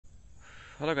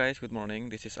Hello guys, good morning.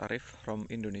 This is Arif from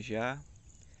Indonesia.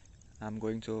 I'm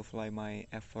going to fly my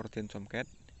F-14 Tomcat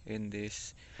in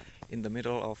the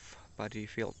middle of paddy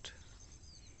field.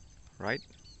 Right?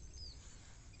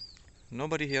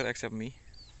 Nobody here except me.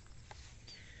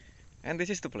 And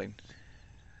this is the plane.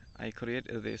 I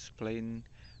created this plane.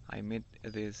 I made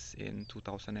this in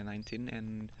 2019,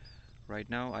 and right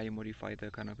now I modified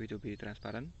the canopy to be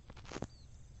transparent.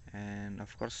 And of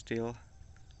course still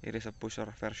it is a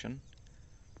pusher version.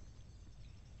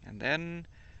 And then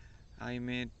I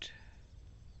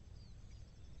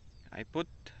put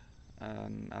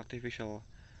an artificial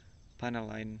panel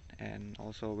line and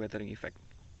also weathering effect,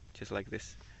 just like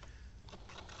this.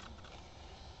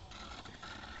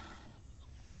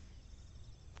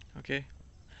 Okay,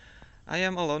 I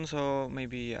am alone, so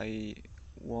maybe I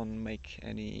won't make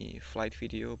any flight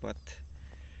video, but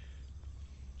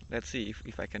let's see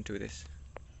if I can do this.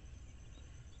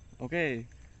 Okay,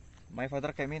 my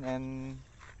father came in and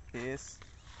he is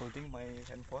holding my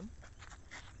handphone.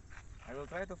 I will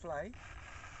try to fly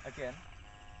again.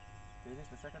 This is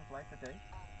the second flight today.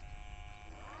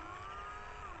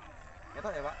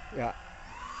 Ketok ya, Pak? Ya.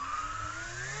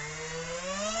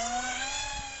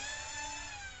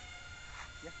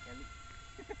 Ya, kali.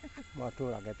 Waduh,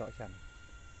 lah ketok jan.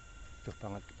 Duh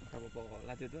banget. Gak apa-apa kok,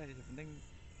 lanjut aja. Penting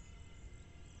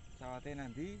pesawatnya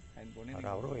nanti handphone-nya ning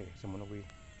Ora kono. ora semono kuwi.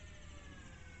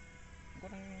 Engko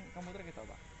nang komputer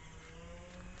ketok, Pak.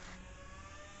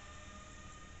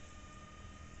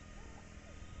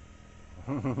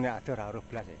 Nek ada ora ora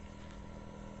blas ya.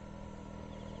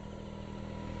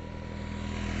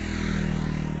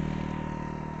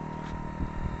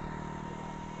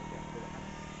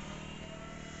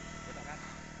 Ketok kan?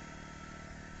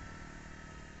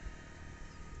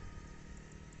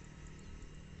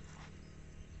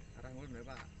 Arah ngulon ya,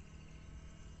 Pak.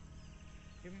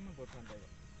 Ini memang buat santai kok.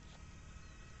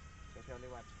 Bisa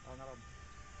lewat alun-alun.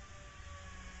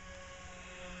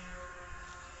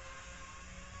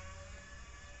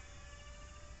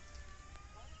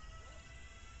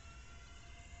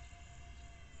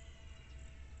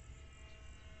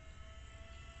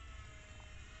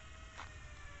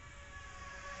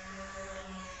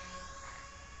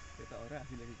 Ketok ora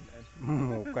hasilnya gilaan.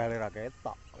 Muka ora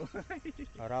ketok.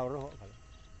 Ora ora kok.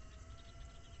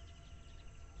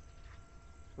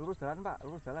 Lurus jalan, Pak,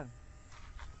 lurus jalan.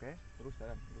 Oke, lurus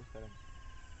jalan, lurus jalan.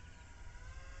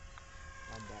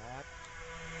 Lambat.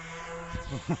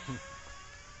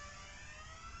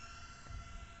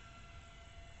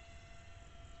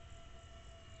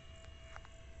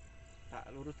 Tak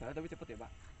lurus jalan tapi cepet ya, Pak.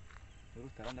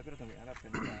 Lurus jalan tapi rada ngarep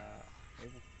kan enggak.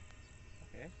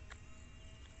 Oke.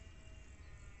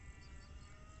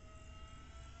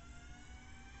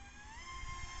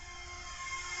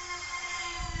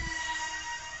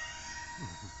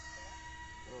 Terus.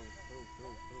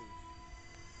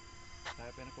 Saya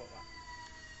pengen kok, Pak.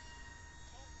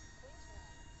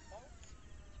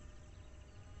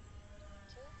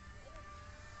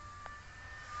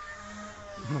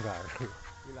 Enggak.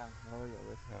 Hilang. Oh ya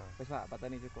wes. Ya. Wes, Pak,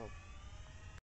 pateni cukup.